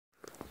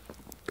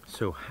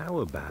So how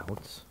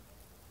about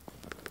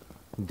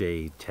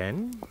day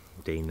 10,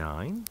 day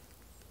 9,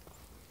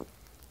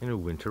 in a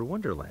winter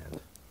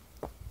wonderland?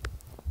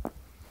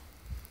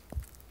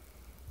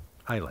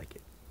 I like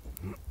it.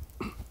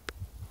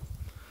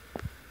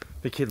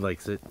 The kid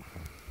likes it.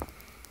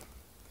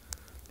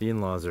 The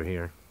in-laws are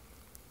here.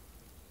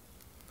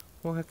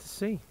 We'll have to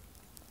see.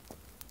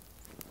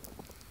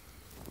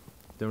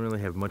 Don't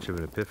really have much of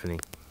an epiphany.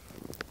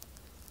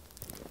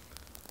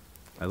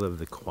 I love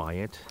the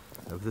quiet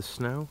of the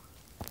snow.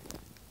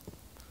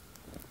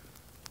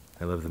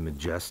 I love the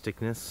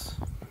majesticness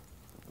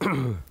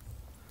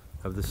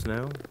of the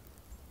snow.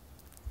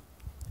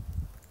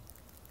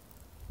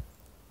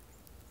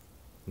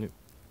 It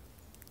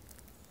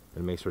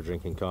makes for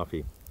drinking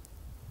coffee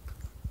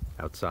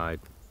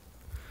outside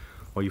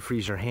while you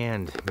freeze your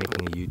hand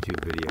making a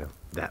YouTube video.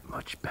 That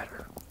much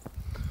better.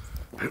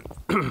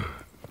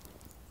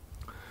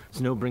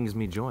 Snow brings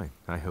me joy,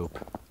 I hope.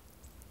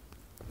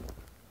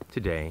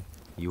 Today,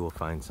 you will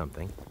find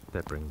something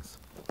that brings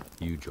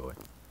you joy.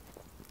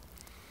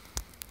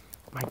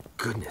 My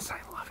goodness, I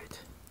love it.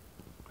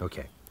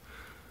 Okay,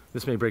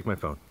 this may break my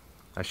phone.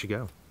 I should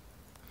go.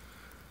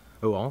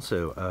 Oh,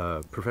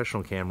 also,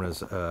 professional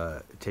cameras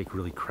take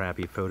really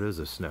crappy photos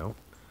of snow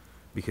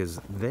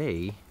because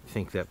they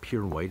think that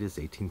pure white is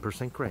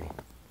 18% gray.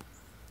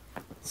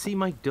 See,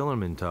 Mike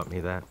Dillerman taught me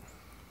that.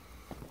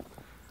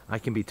 I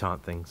can be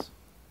taught things.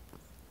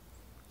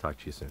 Talk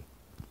to you soon.